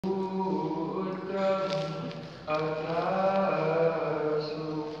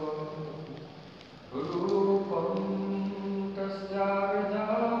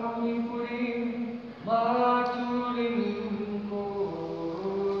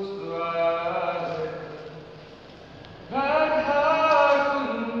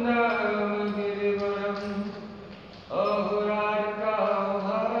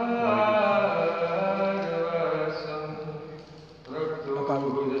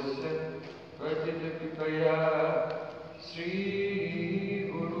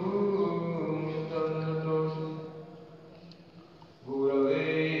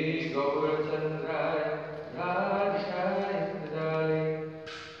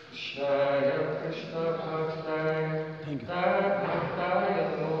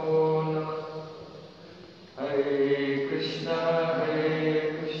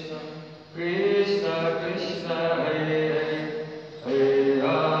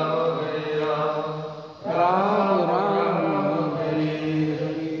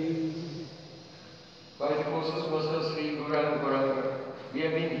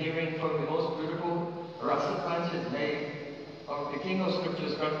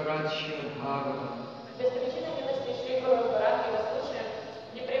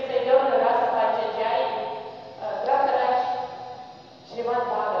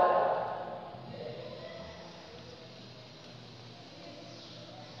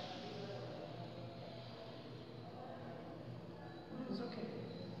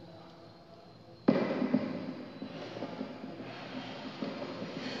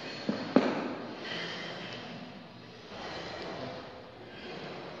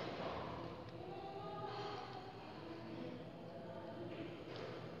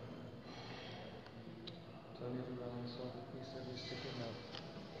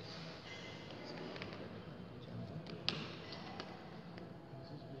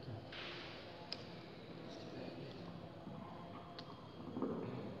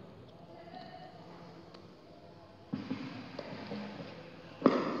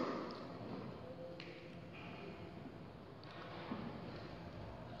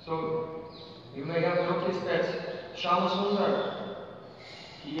So, you may have noticed that Shama Sundar,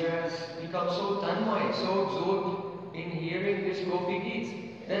 he has become so tanmay, so absorbed in hearing this Gopi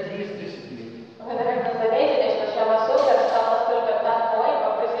Gita that he is disciplined. Вы, наверное, заметили, что Шьяма Сундар стал настолько танмой,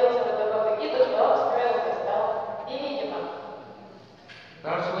 погрузился в эту Гопи Гиту, что он скрылся, стал невидимым.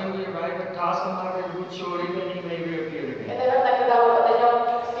 That's when we arrive at Tasamara Ruchori, then he may reappear И, again. наверное, когда мы подойдем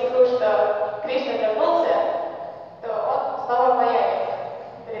к стиху, что Кришна вернулся, то он снова появится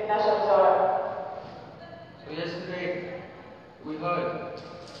перед нашим взором. So yesterday we heard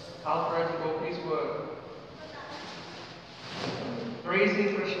how Maharaj Gopis were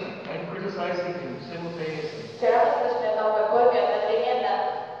praising Krishna and criticizing him simultaneously. Вчера мы слышали о том, как гопи одновременно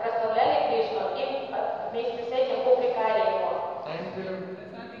прославляли Кришну и вместе с этим упрекали его. And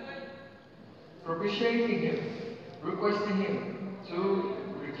propitiating him, requesting him to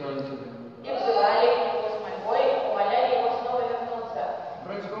return to them. И взывали к нему с мольбой, умоляли его снова вернуться.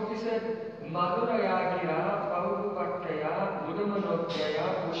 Maharaj Gopi said, Madhuraya gira paurupatya mudamanotyaya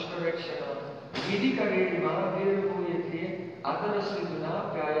pushkarekshana vidikarima virvuyate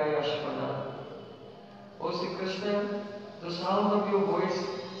adarasiduna pyayayashvana. O Sri Krishna, the sound of your voice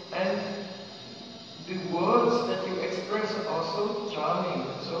and the words that you express are so charming,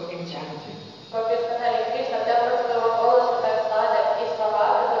 so enchanting. Гопи сказали, Кришна, тембр твоего голоса так сладок, и слова,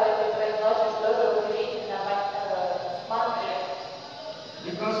 которые ты произносишь, тоже удивительно мантры.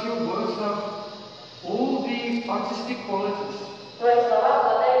 Because your words have all the artistic qualities. Твои слова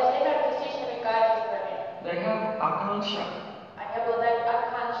обладают всеми артистичными качествами. They have akansha. Они обладают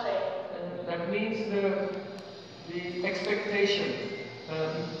акханшей. That means the expectation,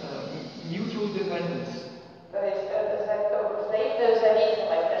 mutual dependence. То есть взаимную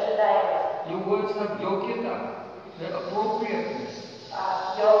зависимость, ожидаемость. Your words have yogyata, the appropriateness.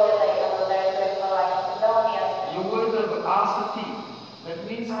 Йогита и обладают твои слова, всегда уместны. Your words have asati. That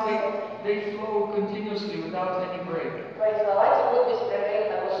means they flow continuously without any break. Твои слова текут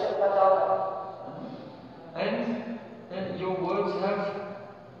беспрерывно, густым потоком. And your words have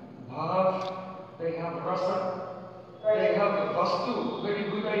bhav, they have rasa, they have vastu, very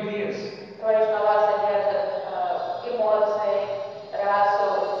good ideas. Твои слова содержат эмоции,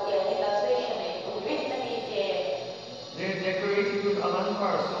 расу, и они насыщены удивительными идеями. They are decorated with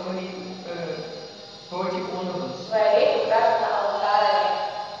alankar, so many poetic ornaments. Твоя речь украшена аланкарами.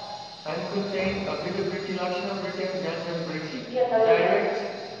 And contain a bit of Vritti, Lakshana Vritti and Jnana Vritti, direct,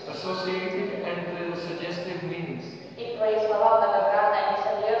 associated and suggestive meanings. И твои слова многогранны, они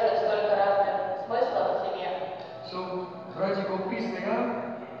содержат столько разных смыслов в себе. So, Raja Gopis, they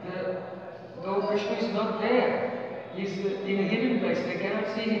are the Krishna is not there. He's in a hidden place, they cannot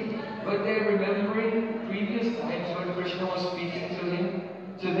see him. But they're remembering previous times when Krishna was speaking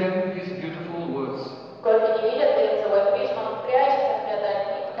to them his beautiful words. Только не видят перед собой Кришну, он прячется где-то,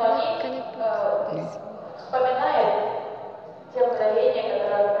 но они вспоминают те мгновения,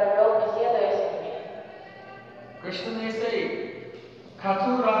 которые он провел, беседуя с ними. Krishna may say,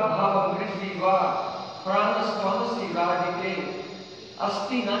 Khatura bhava mritiva pranasthamasi radhike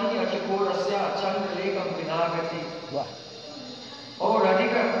asti nanya chakorasya chandalekam vinagati. Oh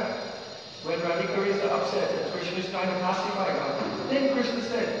Radhika, when Radhika is upset and Krishna is trying to pacify her, then Krishna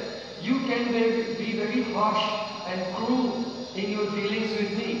said, you can be very harsh and cruel in your dealings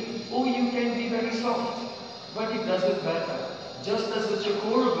with me, or you can be very soft, but it doesn't matter. Just as the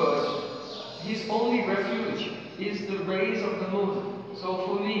chakora bird, his only refuge is the rays of the moon. So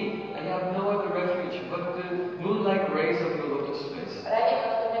for me, I have no other refuge but the moonlight rays of your lotus face.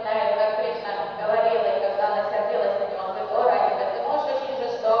 Радика вспоминает, как Кришна говорила, и когда она сердилась на него, он говорит, о, Радика, ты можешь очень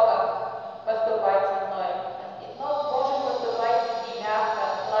жестоко поступать со мной, но можешь поступать и мягко,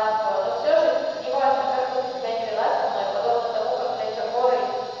 ласково, но все же, неважно, как бы ты себя не вела со мной, подобно тому, как для Чакоры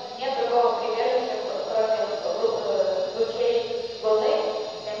нет другого прибежища, кроме лучей луны,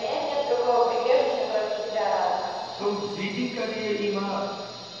 для меня нет другого прибежища, кроме тебя, Рада. So, Vidi Kariya Ima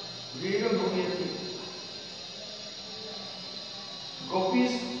Vira Muyati.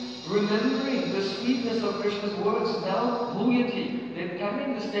 Gopis, remembering the sweetness of Krishna's words, now Muyati, they're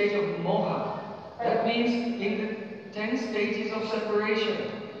coming the state of moha. That means in the 10 stages of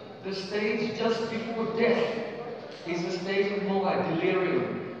separation, the stage just before death is the state of moha,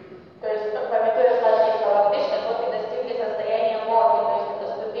 delirium. То есть, комментируя сложные слова Кришны, гопи достигли состояния мохи, то есть это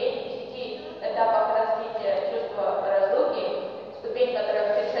ступень в 10 этапах развития чувства разлуки, ступень,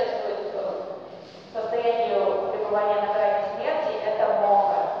 которая предшествует состоянию пребывания на грани смерти, это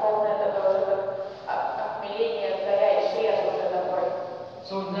моха. Моха это уже как опьянение, горя и свет уже такой.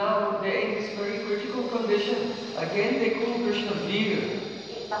 So now they're in this very critical condition. Again they call Krishna Veer.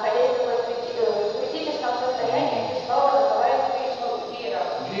 Находясь в таком критическом состоянии, они снова называют Кришну Виром.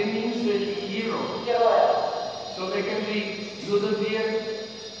 Veer means the hero. Героем. So they can be Yudha Veer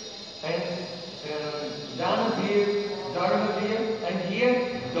and Dana Veer, Dharma Veer, and here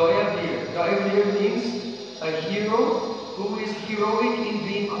Daya Veer. Daya Veer means a hero who is heroic in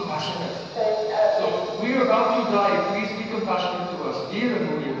being compassionate. So we're about to die, please be compassionate to us. Veer and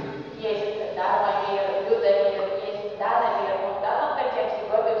Veer. Есть Dharma Veer, Yudha Veer, есть Dana Veer. Но в данном контексте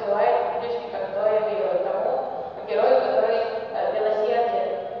Гопи называют практически как Daya Veer, тому герою, который милосерден.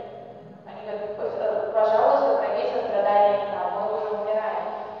 Они говорят, пожалуйста, прояви сострадание к нам, мы уже умираем.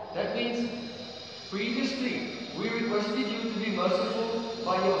 That means previously we requested you to be merciful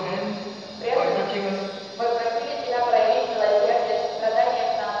by your hand, by touching us. Мы просили тебя проявить милосердие, сострадание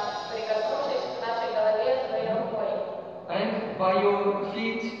к нам, прикоснувшись к нашей голове своей рукой. And by your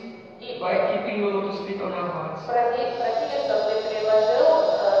feet, by keeping your lotus feet on our hearts. Просили, чтобы ты приложил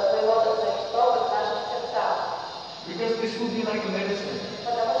свои лотосные стопы к нашим сердцам. Because this will be like a medicine.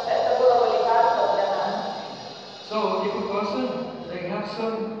 Потому что это было бы лекарство для нас. So if a person, they have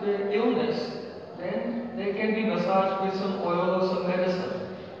some illness, then they can be massaged with some oil or some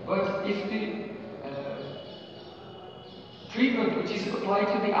medicine. But if the treatment which is applied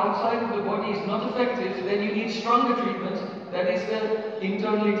to the outside of the body is not effective, then you need stronger treatment, that is the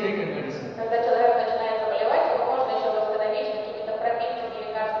internally taken medicine. Когда человек начинает заболевать, его можно еще восстановить какими-то пропитками,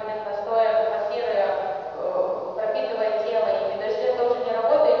 лекарственным настоем, массируя, пропитывая тело ими. То есть если это уже не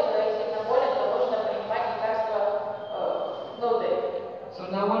работает, человек сильно болен, то нужно принимать лекарства внутрь.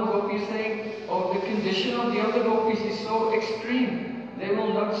 So now one gopi is saying, oh, the condition of the other gopis is so extreme, they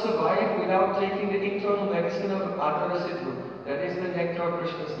will not survive without taking the internal medicine of Adara Siddhu. That is the nectar of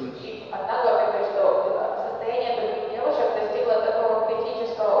Krishna's lips. Одна гопи говорит, что состояние других девушек достигло такого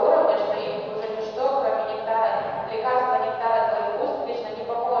критического уровня, что им уже ничто, кроме нектара, лекарства нектара твоих уст, Кришна не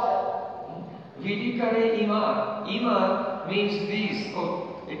поможет. Vidikare ima. Ima means these.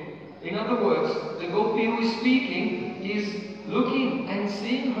 Oh, in other words, the gopi who is speaking is looking and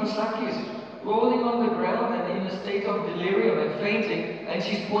seeing her sakhis rolling on the ground and in a state of delirium and fainting, and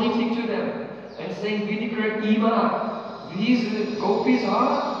she's pointing to them and saying, Vidikare ima. These gopis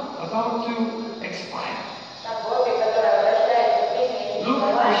are about to expire. Look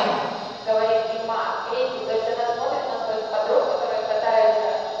at Krishna. Говорит Има, видите, то есть она смотрит на своих подруг, которые катаются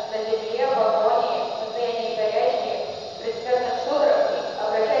на земле, в агонии, в состоянии горячки, в предсмертных судорогах, и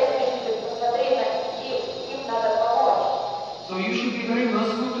обращаясь к Кришне, говорит, посмотри на них, им надо помочь. So you should be very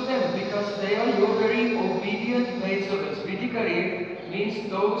merciful to them because they are your very obedient maidservants. Vidikari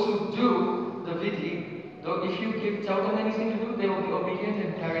means those who do the vidhi. Though if you tell them anything to do, they will be obedient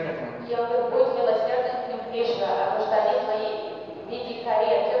and carry that out. И он говорит, будь свои в виде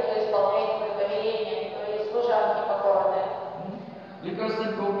карет, те, кто исполняет твои повеления, твои служанки покорные. Because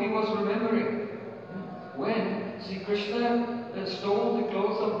that Gopi was remembering when Sri Krishna stole the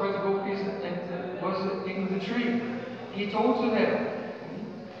clothes of Braj Gopis and was in the tree. He told to them,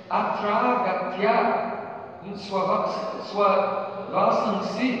 Atra Gatya Swavasansi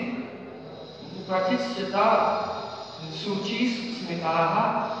Pratishyata Suchis Smitaha.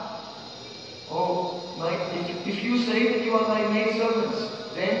 Oh, if you say that you are my maidservants,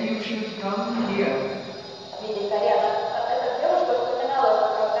 then you should come here. Эта девушка вспоминала, что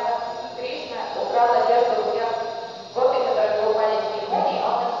когда Кришна украл одежду у тех гопи, которые упали с церемонии,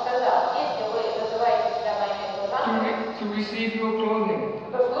 он им сказал, если вы называете себя моими служанками, to receive your clothing.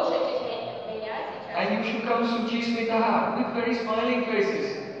 то слушайтесь меня сейчас. And you should come Suchi Smitaha with very smiling faces,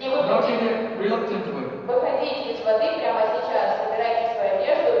 not in a reluctant way. Выходите из воды прямо сейчас, собирайте свою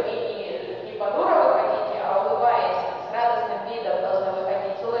одежду и не понуро выходите, а улыбаясь, с радостным видом должны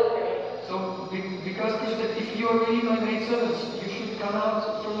выходить, с улыбками. So, because Krishna, if you are really my maidservants, you should come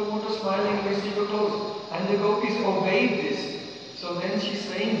out from the water smiling and receive your clothes. And the gopis obeyed this. So then she's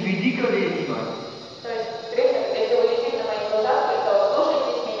saying, Vidikare Diva. То есть, если вы действительно мои служанки, то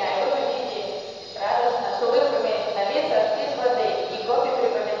слушайтесь меня и выходите радостно, с улыбками на лицах из воды. И гопи,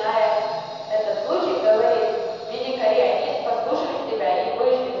 припоминая этот случай, говорит, Видикаре, они послушали тебя и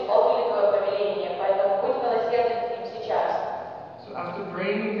вышли, исполнили твое повеление, поэтому будь милосерден к ним сейчас. So after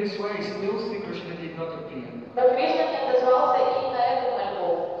praying in this way, still Sri Krishna did not appear. Но Кришна не отозвался и на эту мольбу.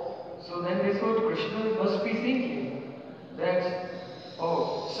 So then they thought Krishna must be thinking that,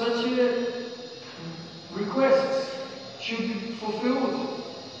 oh, such requests should be fulfilled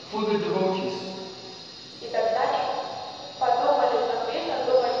for the devotees. И тогда они подумали, что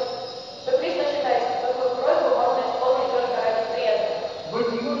Кришна считает, что такую просьбу можно исполнить только ради преданных. But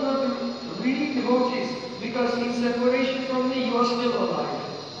you are not really devotees, because in separation from me you are still alive.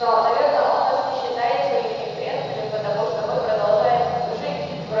 Но, наверное, он нас не считает своими преданными, потому что мы продолжаем жить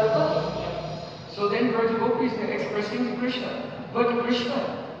в разлуке с ним. So then Braj Gopis are expressing to Krishna, but Krishna,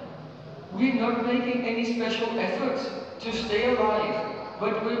 we're not making any special efforts to stay alive,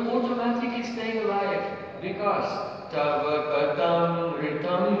 but we're automatically staying alive because Tava Katam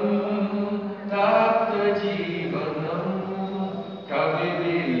Ritam Tapta Jivanam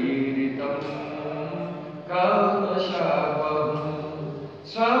Kaviviritam Kalpashavam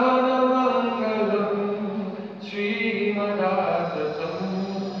Svavanamangalam Srimadatam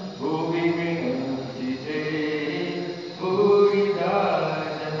Bhuvi Vinamtite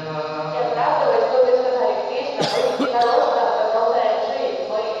Buridajana. И оправдываясь, что вы сказали, Кришна, мы ненарочно продолжаем жить,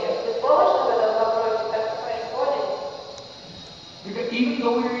 мы беспомощны в этом вопросе, так происходит. Because even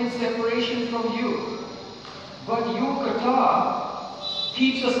though we're in separation from you, but your katha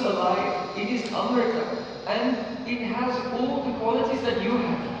keeps us alive. It is Amrita, and it has all the qualities that you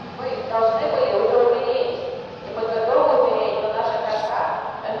have. Мы должны были уже умереть, и мы готовы умереть, но наша катха,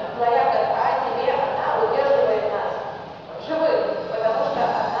 твоя катха тебе, она удерживает нас живым, потому что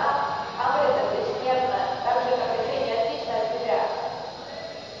она Амрита бессмертна, так же, как и ты, не отлична от тебя.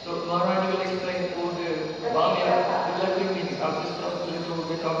 So Maharaj will explain all the Bhamya, the collective meanings. I'll just talk a little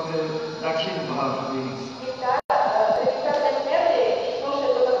bit of the Dakshin Bhav meanings. Рецепция смерти, и слушай,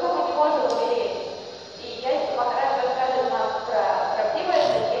 то какой мы не можем умереть. И Махарадж расскажет нам про правдивое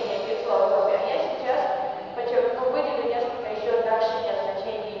значение этих слов, а я сейчас подчеркну, выделю несколько еще дакшиня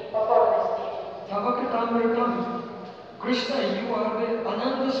значений покорности. Tavakatamritam. Krishna, you are the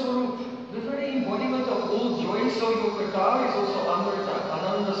Ananda Swarup, the very embodiment of all joy, so your katha is also Amrita,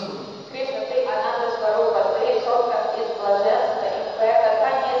 Ananda Swarup. Кришна, ты Ананда Сварупа, ты соткан из блаженства, и твоя катха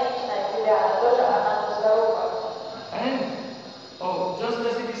не отлична от тебя, она тоже Ананда Сварупа. And, oh, just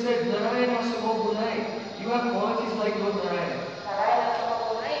as it is said, Narayana Samagunai, you have qualities like Lord Narayana. Нараяна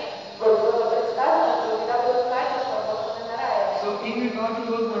Самагунай, было предсказано, что у тебя будут качества, похожие на Нараяна. So in regard to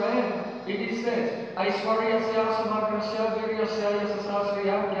Lord Narayana, it is said, Aishwaryasya Samagrasya Viryasya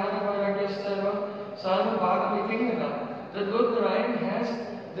Yasasasriya Jnana Vairagyasya Sarvabhagam Itingana. That Lord Narayana has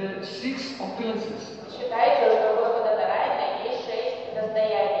the 6 opulences. Считайте, что у Господа Нараяна есть 6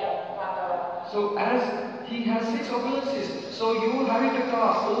 достояний Бхагава. So as he has 6 opulences, so your Harikatha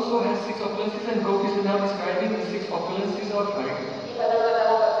also has 6 opulences, and Gopis are now describing the 6 opulences of Harikatha. И подобно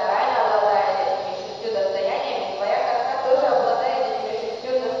тому, как Нараяна обладает этими 6 достояниями, твоя катха тоже обладает этими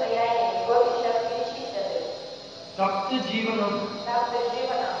 6 достояниями. Гопи сейчас перечислят их. Tapta Jivanam. Tapta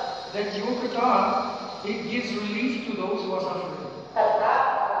Jivanam. That your katha, it gives relief to those who are suffering. Катха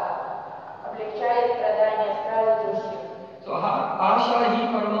облегчает страдания, страждущих. So Asha hi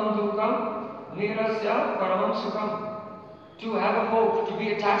paramam dukam, nirasya paramam sukham. To have a hope, to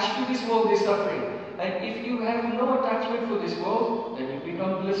be attached to this world is suffering. And if you have no attachment for this world, then you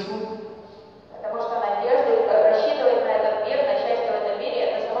become blissful. Потому что надежда, рассчитывать на этот мир, на счастье в этом мире,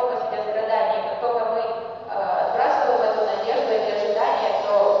 это само по себе страдание. Как только мы отбрасываем эту надежду, эти ожидания,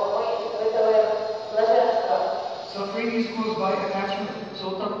 то мы испытываем блаженство. Suffering is caused by attachment. So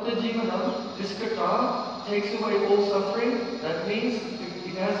Tattva Jivanam, this kata takes away all suffering. That means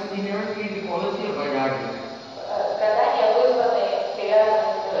it has inherently the quality of vairagya. Страдания, вызванные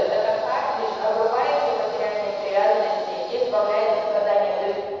привязанностью, это катха лишь обрубает все материальные привязанности и избавляет от страдания. То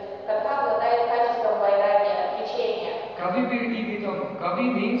есть катха обладает качеством вайрагья, отречения. Kavi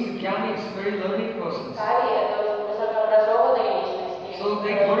means jnanis, very learned persons. Кави — это высокообразованные личности. So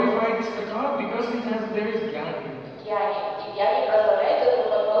they glorify this kata because there is jnana. Гьяни прославляет эту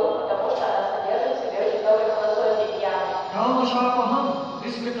катху, потому что она содержит в себе очень много философии гьяны. Kalmashapaham,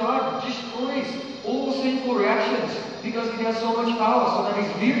 this kata destroys all sinful reactions because it has so much power, so that is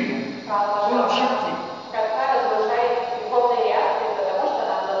virya, full of shakti. Катха разрушает греховные реакции, потому что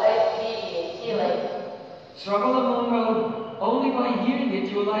она обладает вирьей, силой. Sravana Mangalam, only by hearing it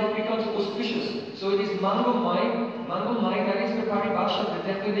your life becomes auspicious. So it is Mangalmai. Mangalmai, that is the paribhasha, the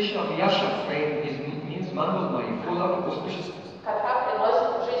definition of yasha frame means Mangalmai, full of auspiciousness. Катха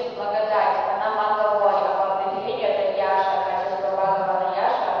приносит в жизнь благодать, она мангалмой, а по определению это яша, качество Бхагавана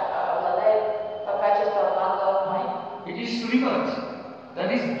яша, обладает по качеству мангалмой. It is Srimad, that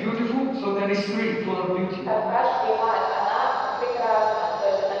is beautiful, so that is Sri, full of beauty. Катха Шримад, она прекрасна, то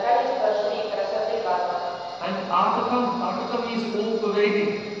есть это качество Шри, красоты Бхагавана. And Akatam is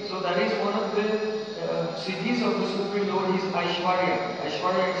all-pervading. So that is one of the siddhis of the Supreme Lord is Aishwarya.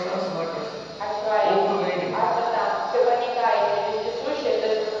 Aishwarya is Asamakrasa. All-pervading.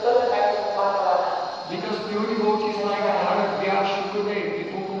 Because pure devotees like Maharaj, Vyas, Shukadev,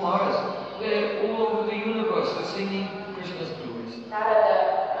 before Kumaras, they're all over the universe, they're singing Krishna's glories.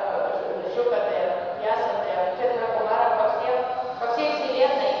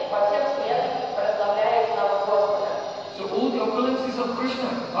 So all the opulences of Krishna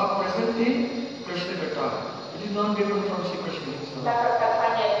are present in Krishna Kata. It is not different from Sri Krishna himself.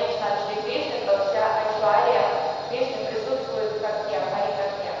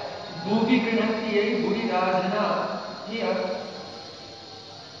 Bhuvi Grinatiye Buddhidajana. Here,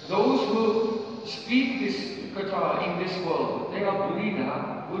 those who speak this kata in this world, they are Buddhida.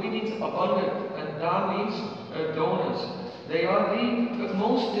 Buddhi means abundant, and Da means donors. They are the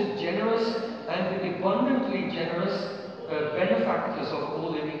most generous and abundantly generous benefactors of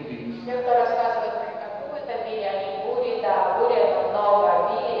all living beings.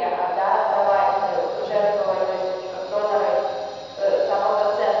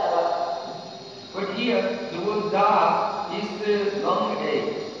 But here, the word Da is the long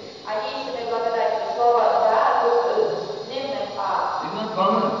A. It's not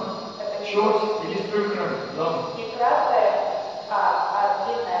common. Short, it is Purkram, long.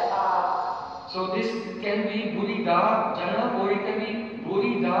 So this can be Buddhida Jana or it can be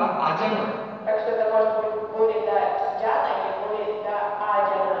Buddhida Ajana.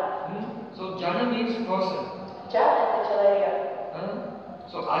 So Jana means person.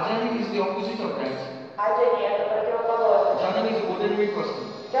 So Ajana is the opposite of that. Jana is ordinary person.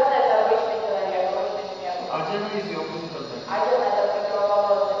 Ajana is the opposite of that.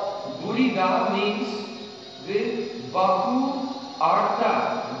 Buddhida means the Bahu Artha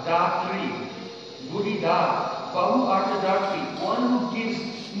Datri. Buddhida, Bahu Artha Datri, one who gives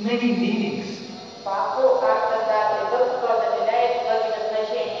many meanings.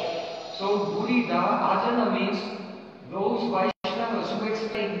 So Buddhida Ajana means those Vaishnavas who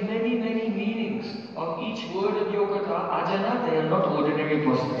explain many meanings of each word of your kata. Ajana, they are not ordinary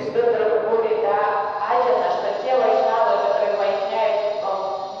persons.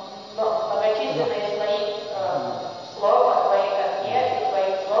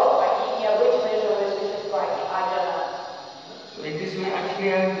 So in this way, actually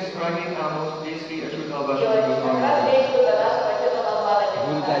I am describing almost basically Achyuta Gosvami.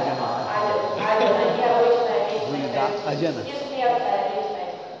 Ajana.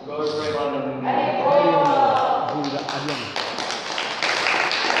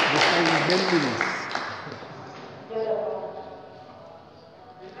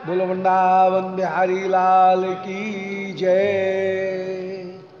 बोलो वृंदावन बिहारी लाल की जय।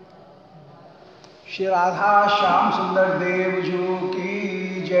 श्री राधा श्याम सुंदर देव जी की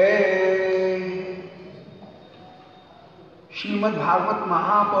जय। श्रीमद् भागवत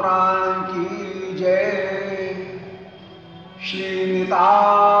महापुराण की जय। श्री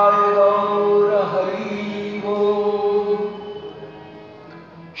निताय गौर हरि बोल।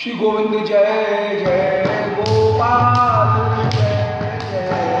 श्री गोविंद जय जय गोपाल जय जय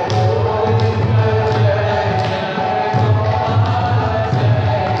गोविंद।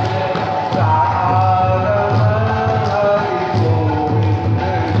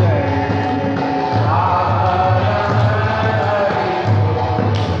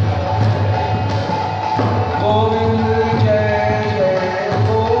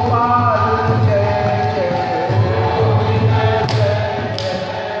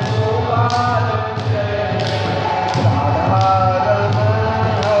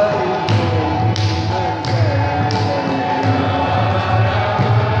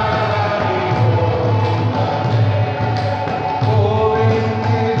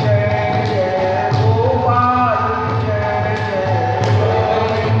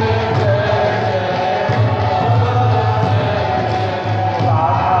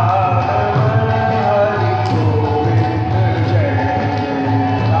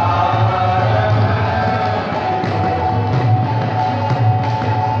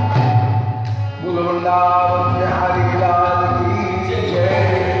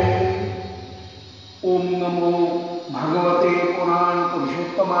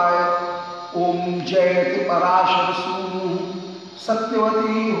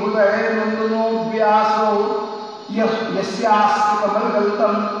 सत्यवती हृदय नंदनो व्यासो यस्यास्ति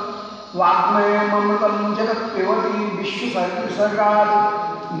कमलगल्तम वाग्मय ममतम जगत्पेवती विश्वसर्गादि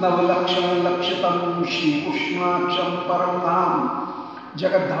नवलक्षण लक्षतम श्रीकृष्णाक्षम परम धाम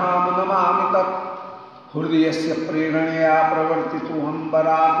जगद्धाम नमामि तत् हृदयस्य प्रेरणया प्रवर्तितो हम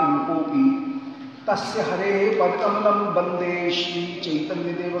बराकुलकोपि तस्य हरे पदकमलं वन्दे श्री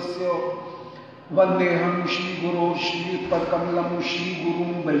चैतन्यदेवस्य वन्देऽहं श्रीगुरो श्रीपदकमलं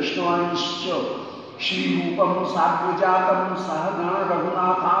श्रीगुरुं वैष्णवांश्च श्रीरूपं साग्रजातं सहगण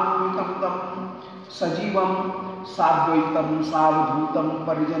रघुनाथान्वितं तं सजीवं साद्वैतं सावधूतं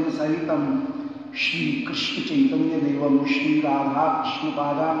परिजनसहितं श्रीकृष्णचैतन्यदेवं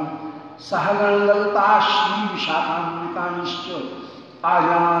श्रीराधाकृष्णपादान् सहगण ललिता श्री विशाखान्वितांश्च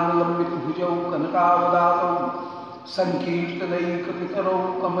आजानुलम्बितभुजौ कनकावदातौ संकीर्तनैकपितरौ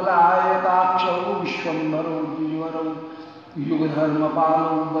कमलायताक्षौ विश्वम्भरौ द्विजवरौ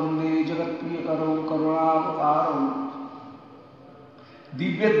युगधर्मपालौ वन्दे जगत्प्रियकरौ करुणावतारौ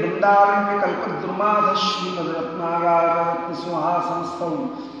दिव्यवृन्दारण्यकल्पद्रुमाधः श्रीमद्रत्नागाररत्नसिंहासनस्थौ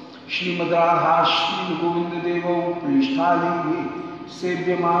श्रीमद्राधा श्रीगोविन्ददेवौ प्रेष्ठालीभे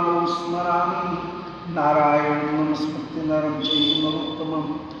सेव्यमानौ स्मरामि नारायण नमस्कृत्य नरं चैव नरोत्तमं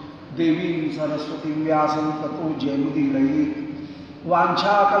देवीं सरस्वतीं व्यासं ततो जयमुदीरयेत्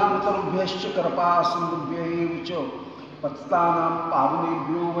वाञ्छाकल्पतरुभ्यश्च कृपासिन्धुभ्यैव च पतितानां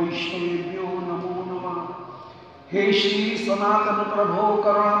पावनेभ्यो वैष्णवेभ्यो नमो नमः। हे श्री सनातन प्रभो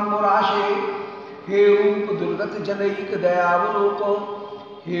करुणाम्बुराशे हे रूप दुर्गत जनैक दयावलोक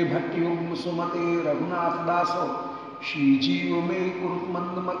हे भट्टयुग्म सुमते रघुनाथ दासो श्री जीव में कुरु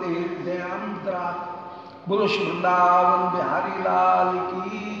मंद मते दयांद्रा बोलो श्री वृंदावन बिहारी लाल की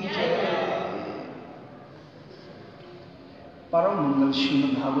जय। परम मंगल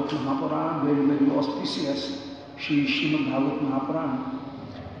Shrimad Bhagavat Mahapuran, very very auspicious Shri Shrimad Bhagavat Mahapuran,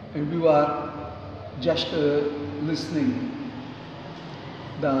 and we are just listening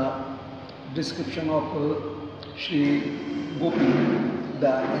the description of Shri Gopi,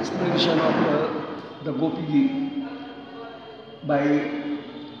 the explanation of the Gopi Gita by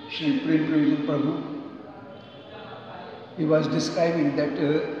Shri Prem Prayojan Prabhu. He was describing that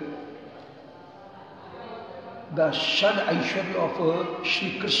the Shad Aishwarya of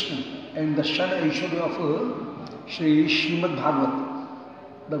Shri Krishna and the Shad Aishwarya of Shri Srimad Bhagavat,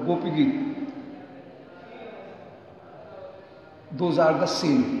 the Gopi Gita, those are the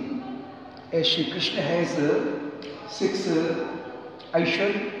same. As Shri Krishna has 6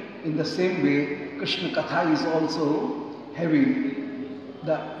 Aishwarya, in the same way Krishna Katha is also having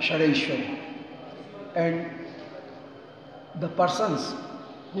the Shadaishwarya. And the persons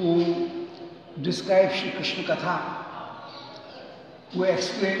who describe Shri Krishna Katha, who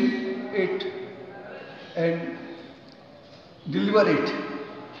explain it and deliver it,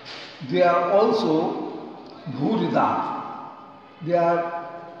 they are also Bhurida. They are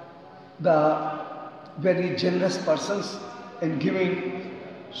the very generous persons and giving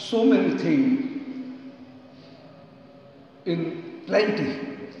so many things in plenty.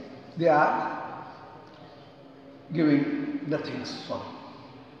 They are giving the things for.